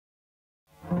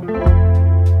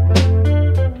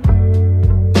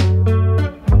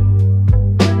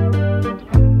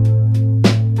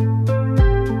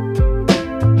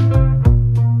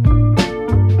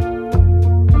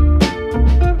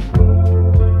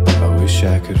Wish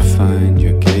I could find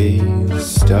your gaze,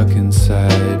 stuck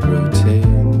inside, rotate.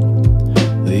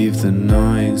 Leave the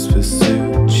noise for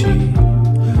Suchi,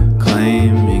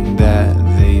 claiming that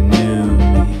they knew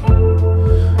me.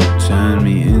 Turn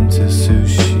me into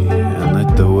sushi and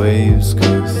let the waves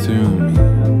go through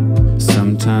me.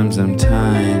 Sometimes I'm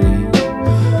tiny,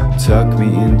 tuck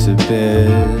me into bed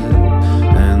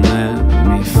and let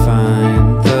me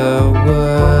find the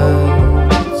words.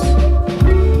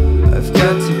 I've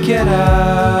got to get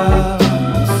out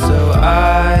so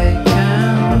I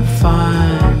can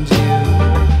find you.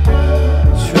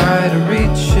 Try to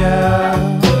reach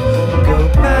out, go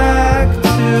back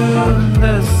to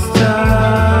the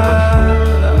start.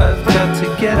 I've got to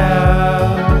get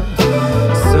out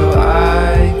so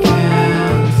I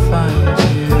can find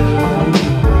you.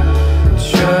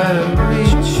 Try to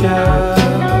reach out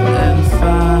and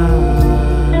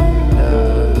find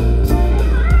us. I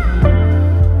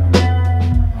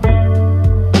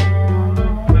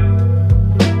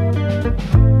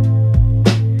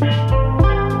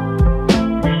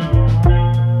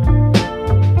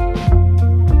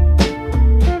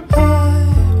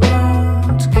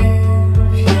won't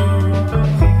give you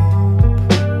hope,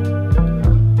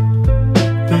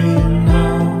 but you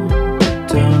know,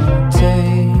 don't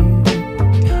take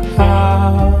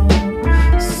ourselves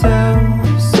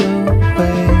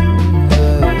away.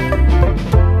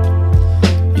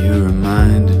 You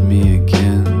reminded me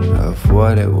again of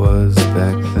what it was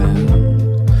back then.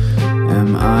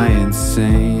 Am I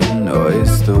insane, or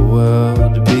is the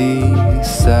world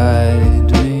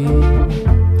beside me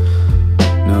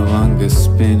no longer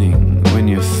spinning when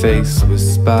your face was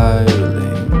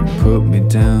spiraling? Put me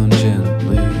down